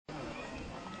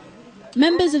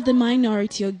Members of the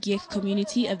minority Ogiek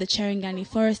community of the Cherangani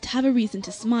forest have a reason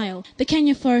to smile. The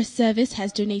Kenya Forest Service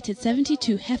has donated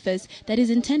 72 heifers that is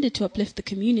intended to uplift the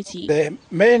community. The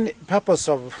main purpose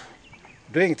of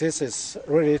doing this is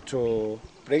really to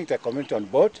bring the community on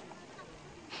board,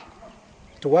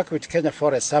 to work with Kenya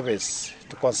Forest Service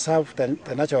to conserve the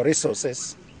natural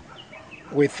resources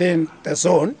within the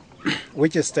zone,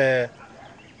 which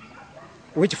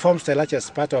forms the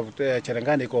largest part of the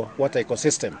Cherangani water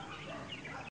ecosystem.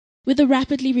 With the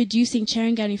rapidly reducing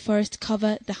Cherangani forest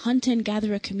cover, the hunter and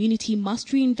gatherer community must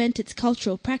reinvent its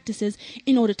cultural practices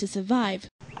in order to survive.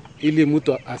 Ili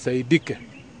mtu asaidike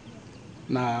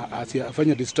na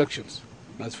asifanye distractions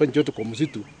na asifanye joto kwa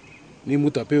msitu, ni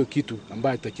mtu apewe kitu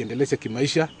ambaye atakiendeleza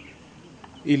kimaisha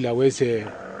ili aweze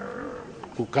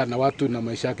kukaa na watu na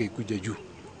maisha yake ikuje juu.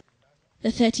 The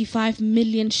 35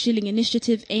 million shilling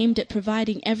initiative aimed at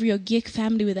providing every Ogiek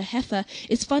family with a heifer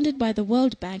is funded by the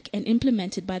World Bank and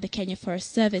implemented by the Kenya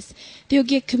Forest Service. The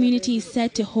Ogiek community is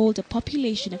said to hold a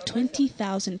population of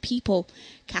 20,000 people.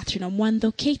 Catherine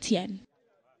Omwando, KTN.